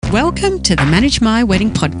Welcome to the Manage My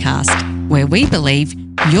Wedding podcast, where we believe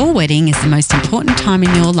your wedding is the most important time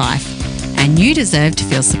in your life and you deserve to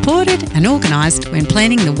feel supported and organised when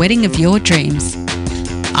planning the wedding of your dreams.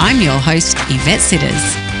 I'm your host, Yvette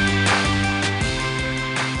Sitters.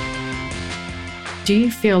 Do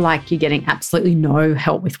you feel like you're getting absolutely no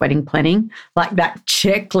help with wedding planning? Like that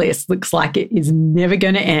checklist looks like it is never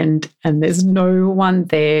going to end and there's no one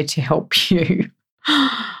there to help you.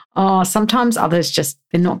 Oh, sometimes others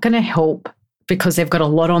they're not going to help because they've got a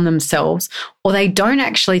lot on themselves or they don't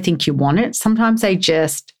actually think you want it. Sometimes they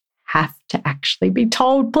just have to actually be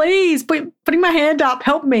told, please, putting my hand up,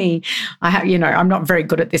 help me. I'm not very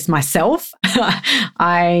good at this myself.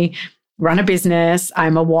 I run a business.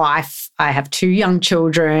 I'm a wife. I have 2 young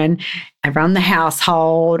children. I run the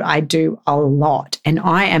household. I do a lot. And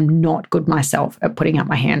I am not good myself at putting up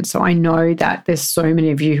my hand. So I know that there's so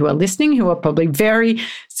many of you who are listening who are probably very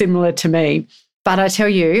similar to me. But I tell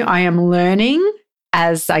you, I am learning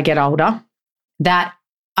as I get older that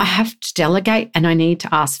I have to delegate and I need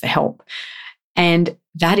to ask for help. And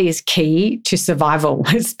that is key to survival,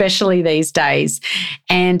 especially these days.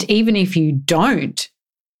 And even if you don't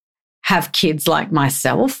have kids like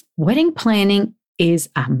myself, wedding planning is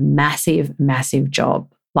a massive, massive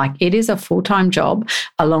job. Like it is a full-time job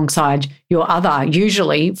alongside your other,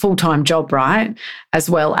 usually full-time job, right? As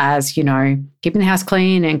well as, keeping the house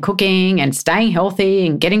clean and cooking and staying healthy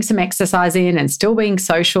and getting some exercise in and still being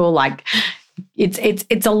social. Like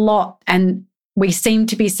it's a lot. And we seem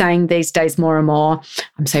to be saying these days more and more,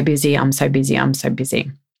 I'm so busy, I'm so busy, I'm so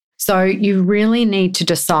busy. So you really need to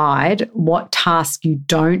decide what tasks you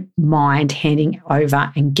don't mind handing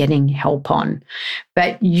over and getting help on.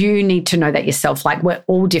 But you need to know that yourself. Like we're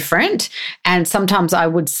all different. And sometimes I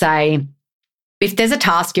would say, if there's a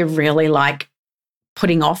task you're really like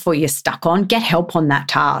putting off or you're stuck on, get help on that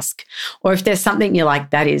task. Or if there's something you're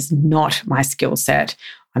like, that is not my skill set,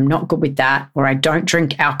 I'm not good with that, or I don't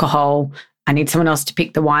drink alcohol, I need someone else to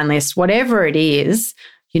pick the wine list, whatever it is,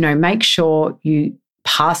 make sure you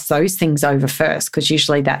pass those things over first, because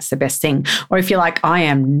usually that's the best thing. Or if you're like, I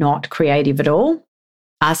am not creative at all,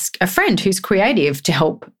 ask a friend who's creative to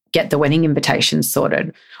help get the wedding invitations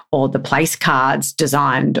sorted or the place cards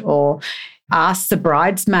designed, or ask the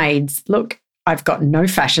bridesmaids, look, I've got no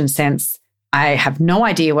fashion sense. I have no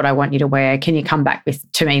idea what I want you to wear. Can you come back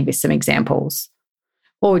to me with some examples?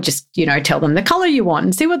 Or just, tell them the color you want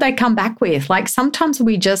and see what they come back with. Like sometimes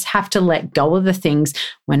we just have to let go of the things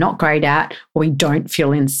we're not great at or we don't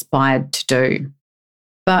feel inspired to do.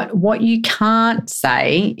 But what you can't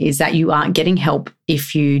say is that you aren't getting help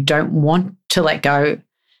if you don't want to let go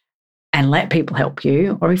and let people help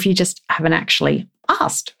you, or if you just haven't actually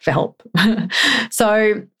asked for help.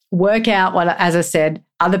 So work out what, as I said,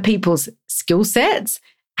 other people's skill sets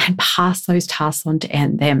and pass those tasks on to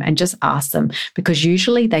them and just ask them, because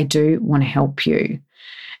usually they do want to help you.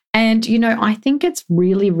 And, I think it's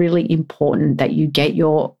really, really important that you get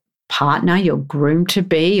your partner, your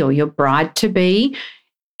groom-to-be or your bride-to-be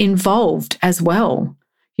involved as well.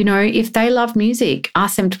 If they love music,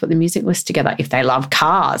 ask them to put the music list together. If they love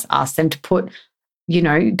cars, ask them to put,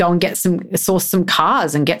 go and source some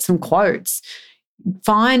cars and get some quotes.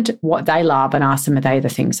 Find what they love and ask them, are they the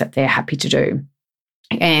things that they're happy to do?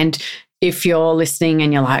 And if you're listening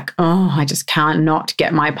and you're like, oh, I just can't not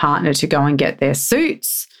get my partner to go and get their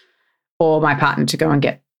suits or my partner to go and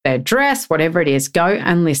get their dress, whatever it is, go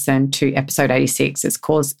and listen to episode 86. It's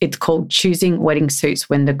called Choosing Wedding Suits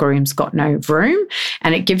When the Groom's Got No Vroom.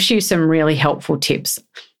 And it gives you some really helpful tips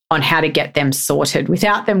on how to get them sorted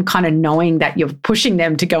without them kind of knowing that you're pushing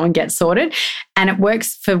them to go and get sorted. And it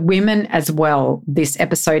works for women as well. This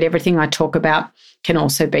episode, everything I talk about can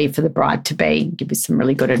also be for the bride-to-be. Give you some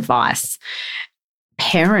really good advice.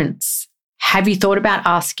 Parents, have you thought about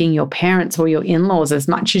asking your parents or your in-laws, as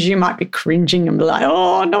much as you might be cringing and be like,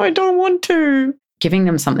 oh, no, I don't want to? Giving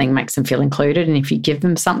them something makes them feel included. And if you give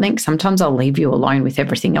them something, sometimes they'll leave you alone with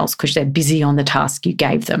everything else because they're busy on the task you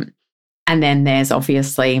gave them. And then there's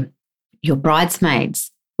obviously your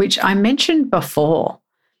bridesmaids, which I mentioned before.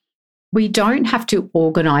 We don't have to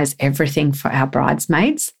organise everything for our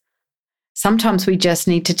bridesmaids. Sometimes we just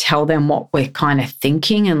need to tell them what we're kind of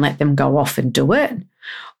thinking and let them go off and do it.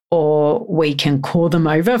 Or we can call them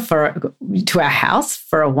over to our house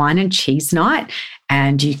for a wine and cheese night,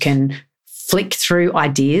 and you can flick through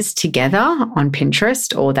ideas together on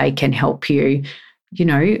Pinterest, or they can help you,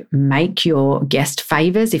 make your guest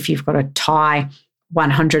favors. If you've got to tie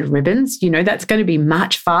 100 ribbons, that's going to be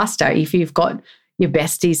much faster if you've got your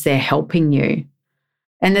besties there helping you.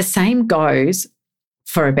 And the same goes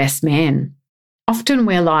for a best man. Often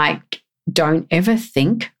we're like, don't ever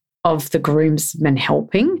think of the groomsmen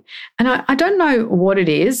helping. And I don't know what it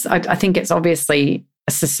is. I think it's obviously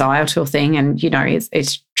a societal thing. And,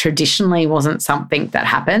 it's traditionally wasn't something that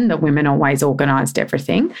happened. The women always organised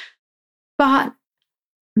everything. But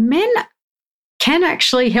men can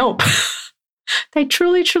actually help. They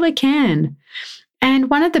truly, truly can. And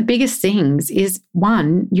one of the biggest things is,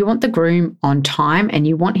 one, you want the groom on time and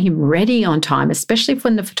you want him ready on time, especially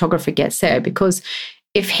when the photographer gets there, because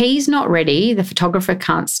if he's not ready, the photographer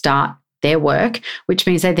can't start their work, which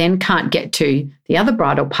means they then can't get to the other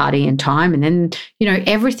bridal party in time. And then,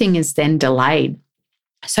 everything is then delayed.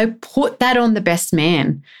 So put that on the best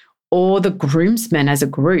man or the groomsmen as a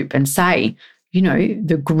group and say,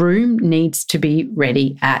 the groom needs to be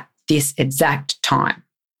ready at this exact time,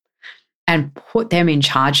 and put them in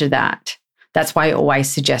charge of that. That's why I always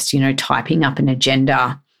suggest, typing up an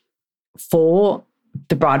agenda for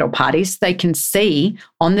the bridal parties. They can see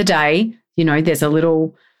on the day, there's a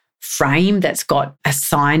little frame that's got a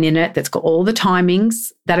sign in it that's got all the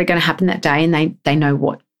timings that are going to happen that day, and they know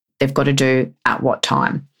what they've got to do at what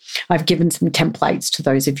time. I've given some templates to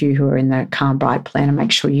those of you who are in the Calm Bride Planner.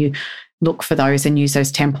 Make sure you look for those and use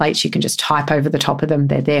those templates. You can just type over the top of them.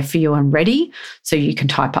 They're there for you and ready, so you can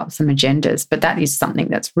type up some agendas. But that is something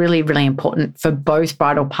that's really, really important for both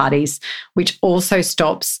bridal parties, which also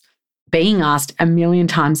stops being asked a million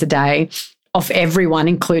times a day of everyone,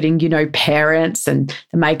 including, parents and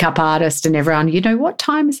the makeup artist and everyone, what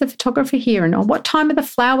time is the photographer here? And what time are the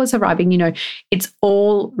flowers arriving? It's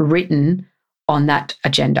all written on that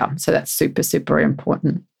agenda. So that's super, super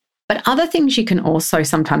important. But other things you can also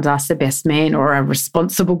sometimes ask the best man or a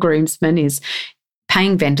responsible groomsman is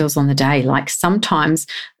paying vendors on the day. Like sometimes,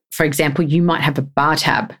 for example, you might have a bar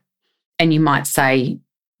tab and you might say,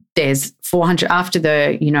 there's $400 after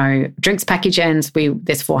the, drinks package ends,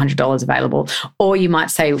 there's $400 available. Or you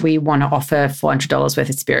might say, we want to offer $400 worth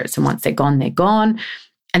of spirits, and once they're gone, they're gone.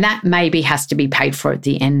 And that maybe has to be paid for at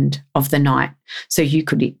the end of the night. So you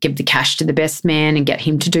could give the cash to the best man and get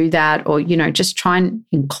him to do that, or, just try and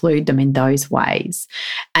include them in those ways.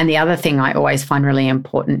 And the other thing I always find really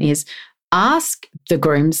important is ask the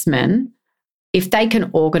groomsmen if they can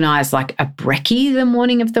organise like a brekkie the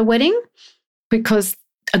morning of the wedding, because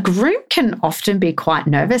a groom can often be quite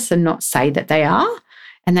nervous and not say that they are,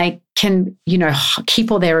 and they can, keep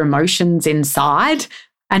all their emotions inside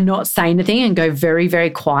and not say anything and go very, very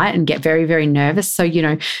quiet and get very, very nervous. So,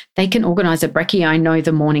 they can organise a brekkie. I know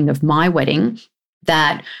the morning of my wedding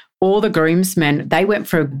that all the groomsmen, they went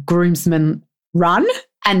for a groomsmen run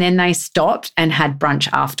and then they stopped and had brunch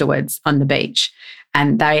afterwards on the beach.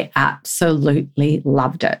 And they absolutely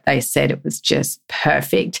loved it. They said it was just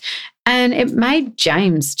perfect. And it made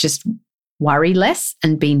James just worry less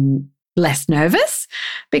and be less nervous,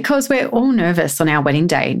 because we're all nervous on our wedding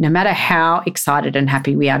day. No matter how excited and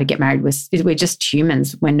happy we are to get married, we're just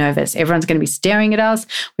humans. We're nervous. Everyone's going to be staring at us.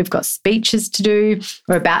 We've got speeches to do.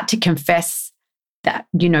 We're about to confess that,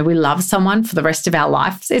 we love someone for the rest of our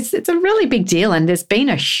life. It's a really big deal. And there's been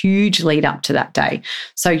a huge lead up to that day.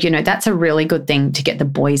 So, that's a really good thing to get the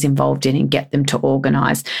boys involved in and get them to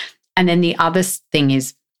organise. And then the other thing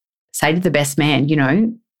is say to the best man,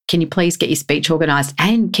 can you please get your speech organised,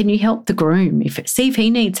 and can you help the groom see if he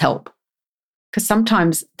needs help? Because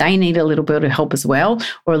sometimes they need a little bit of help as well,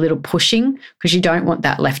 or a little pushing, because you don't want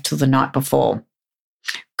that left till the night before.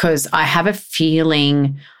 Because I have a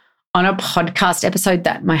feeling on a podcast episode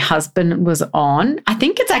that my husband was on, I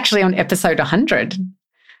think it's actually on episode 100,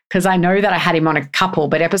 because I know that I had him on a couple,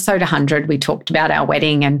 but episode 100, we talked about our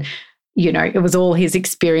wedding and, it was all his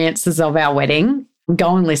experiences of our wedding.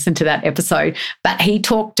 Go and listen to that episode. But he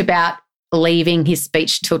talked about leaving his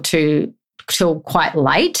speech till quite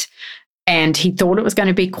late, and he thought it was going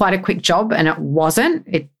to be quite a quick job, and it wasn't.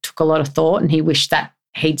 It took a lot of thought, and he wished that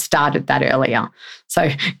he'd started that earlier. So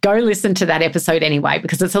go listen to that episode anyway,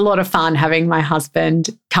 because it's a lot of fun having my husband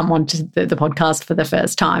come on to the podcast for the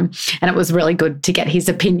first time. And it was really good to get his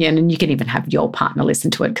opinion, and you can even have your partner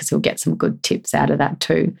listen to it, because he'll get some good tips out of that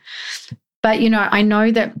too. But, I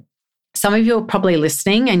know that some of you are probably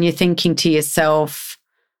listening and you're thinking to yourself,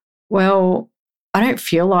 well, I don't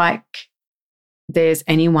feel like there's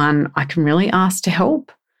anyone I can really ask to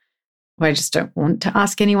help. Or I just don't want to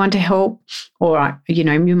ask anyone to help. Or,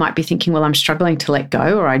 you might be thinking, well, I'm struggling to let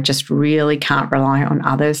go, or I just really can't rely on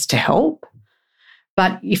others to help.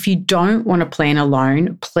 But if you don't want to plan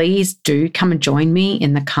alone, please do come and join me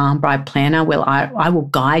in the Calm Bride Planner, where I will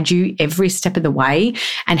guide you every step of the way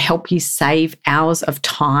and help you save hours of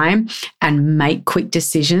time and make quick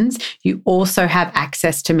decisions. You also have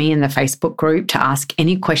access to me in the Facebook group to ask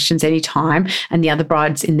any questions anytime. And the other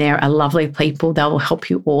brides in there are lovely people. They will help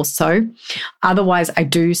you also. Otherwise, I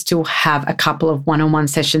do still have a couple of one-on-one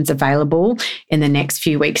sessions available in the next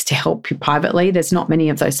few weeks to help you privately. There's not many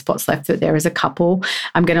of those spots left, but there is a couple.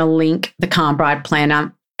 I'm going to link the Calm Bride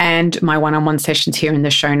Planner and my one-on-one sessions here in the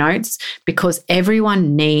show notes, because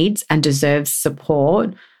everyone needs and deserves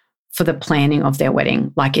support for the planning of their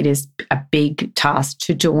wedding. Like, it is a big task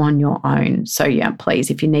to do on your own. So yeah, please,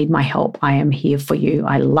 if you need my help, I am here for you.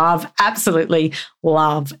 I absolutely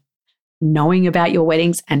love knowing about your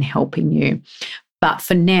weddings and helping you. But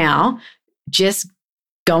for now, just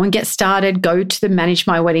go and get started. Go to the Manage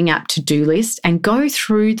My Wedding app to-do list and go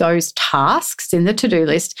through those tasks in the to-do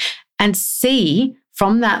list and see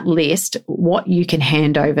from that list what you can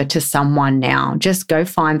hand over to someone now. Just go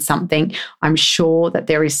find something. I'm sure that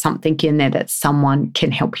there is something in there that someone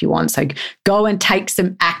can help you on. So go and take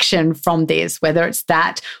some action from this, whether it's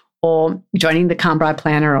that or joining the Calm Bride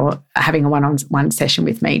Planner or having a one-on-one session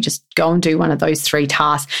with me. Just go and do one of those 3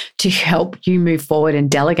 tasks to help you move forward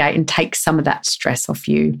and delegate and take some of that stress off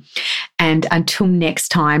you. And until next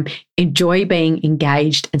time, enjoy being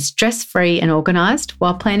engaged and stress-free and organised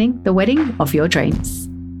while planning the wedding of your dreams.